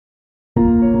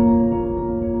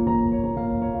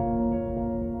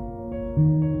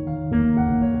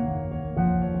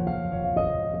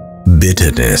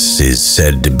bitterness is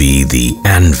said to be the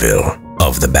anvil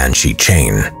of the Banshee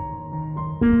chain,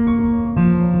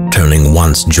 turning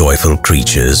once joyful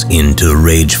creatures into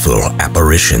rageful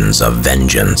apparitions of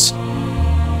vengeance.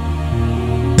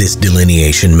 This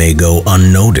delineation may go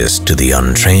unnoticed to the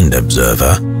untrained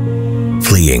observer,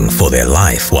 fleeing for their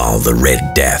life while the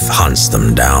Red Death hunts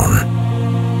them down.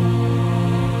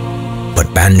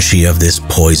 But Banshee of this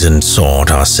poisoned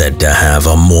sort are said to have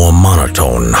a more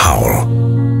monotone howl,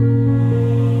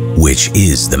 which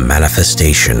is the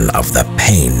manifestation of the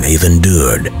pain they've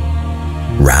endured,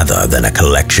 rather than a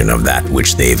collection of that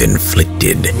which they've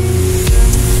inflicted.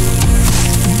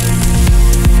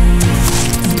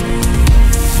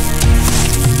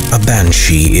 A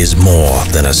Banshee is more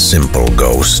than a simple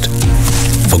ghost,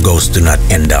 for ghosts do not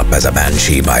end up as a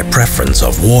Banshee by preference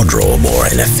of wardrobe or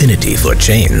an affinity for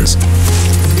chains.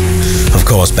 Of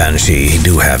course, Banshee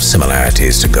do have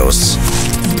similarities to ghosts.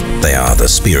 They are the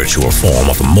spiritual form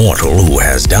of a mortal who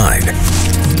has died.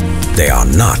 They are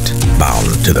not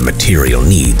bound to the material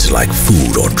needs like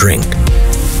food or drink,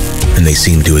 and they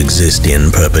seem to exist in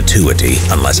perpetuity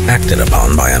unless acted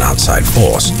upon by an outside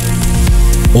force,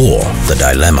 or the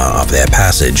dilemma of their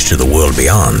passage to the world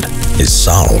beyond is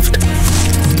solved.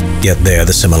 Yet there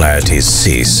the similarities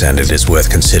cease, and it is worth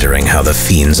considering how the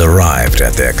fiends arrived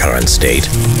at their current state,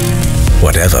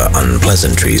 whatever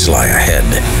unpleasantries lie ahead.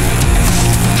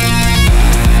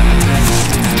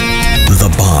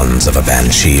 The bonds of a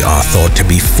Banshee are thought to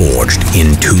be forged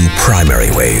in two primary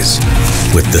ways,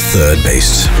 with the third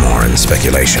based more in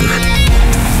speculation.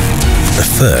 The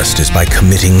first is by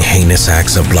committing heinous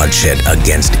acts of bloodshed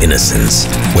against innocence,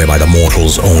 whereby the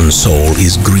mortal's own soul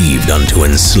is grieved unto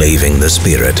enslaving the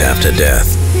spirit after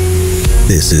death.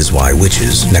 This is why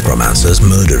witches, necromancers,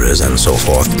 murderers, and so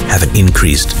forth have an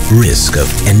increased risk of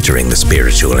entering the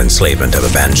spiritual enslavement of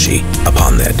a Banshee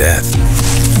upon their death.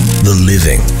 The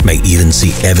living may even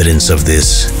see evidence of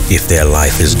this if their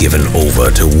life is given over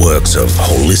to works of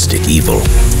holistic evil.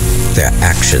 Their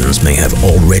actions may have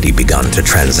already begun to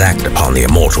transact upon the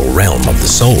immortal realm of the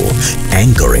soul,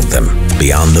 anchoring them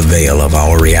beyond the veil of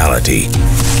our reality,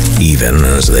 even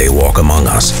as they walk among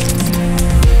us.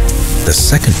 The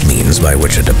second means by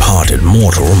which a departed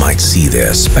mortal might see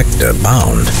their spectre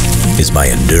bound is by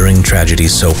enduring tragedy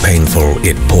so painful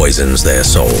it poisons their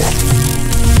soul.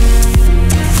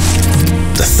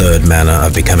 The third manner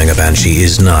of becoming a Banshee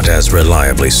is not as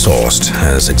reliably sourced,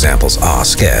 as examples are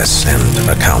scarce and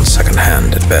accounts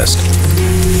secondhand at best.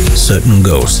 Certain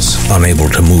ghosts, unable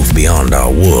to move beyond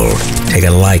our world, take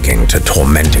a liking to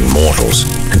tormenting mortals,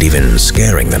 and even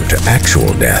scaring them to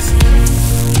actual death.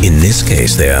 In this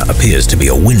case, there appears to be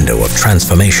a window of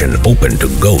transformation open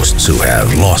to ghosts who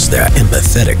have lost their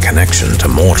empathetic connection to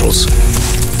mortals.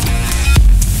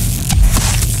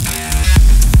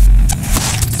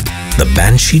 The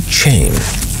Banshee chain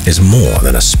is more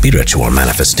than a spiritual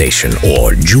manifestation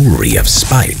or jewelry of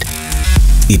spite.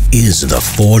 It is the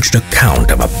forged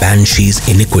account of a Banshee's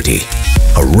iniquity,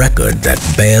 a record that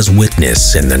bears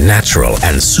witness in the natural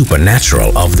and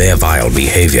supernatural of their vile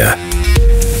behavior.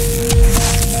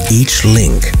 Each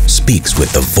link speaks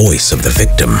with the voice of the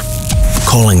victim,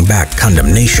 calling back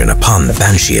condemnation upon the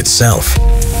Banshee itself.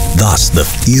 Thus, the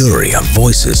fury of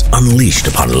voices unleashed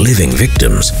upon living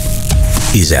victims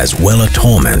is as well a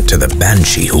torment to the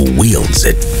Banshee who wields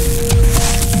it.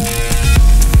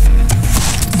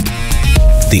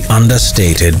 The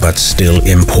understated but still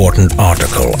important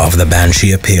article of the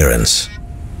Banshee appearance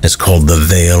is called the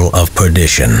Veil of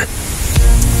Perdition.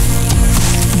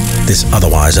 This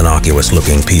otherwise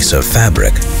innocuous-looking piece of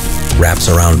fabric wraps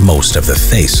around most of the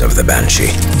face of the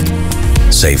Banshee,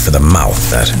 save for the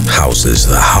mouth that houses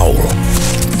the howl.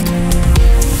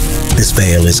 This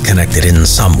veil is connected in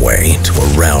some way to a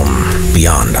realm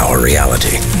beyond our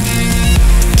reality,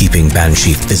 keeping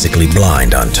Banshee physically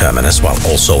blind on Terminus while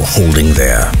also holding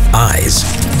their eyes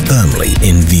firmly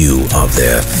in view of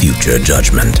their future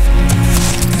judgment.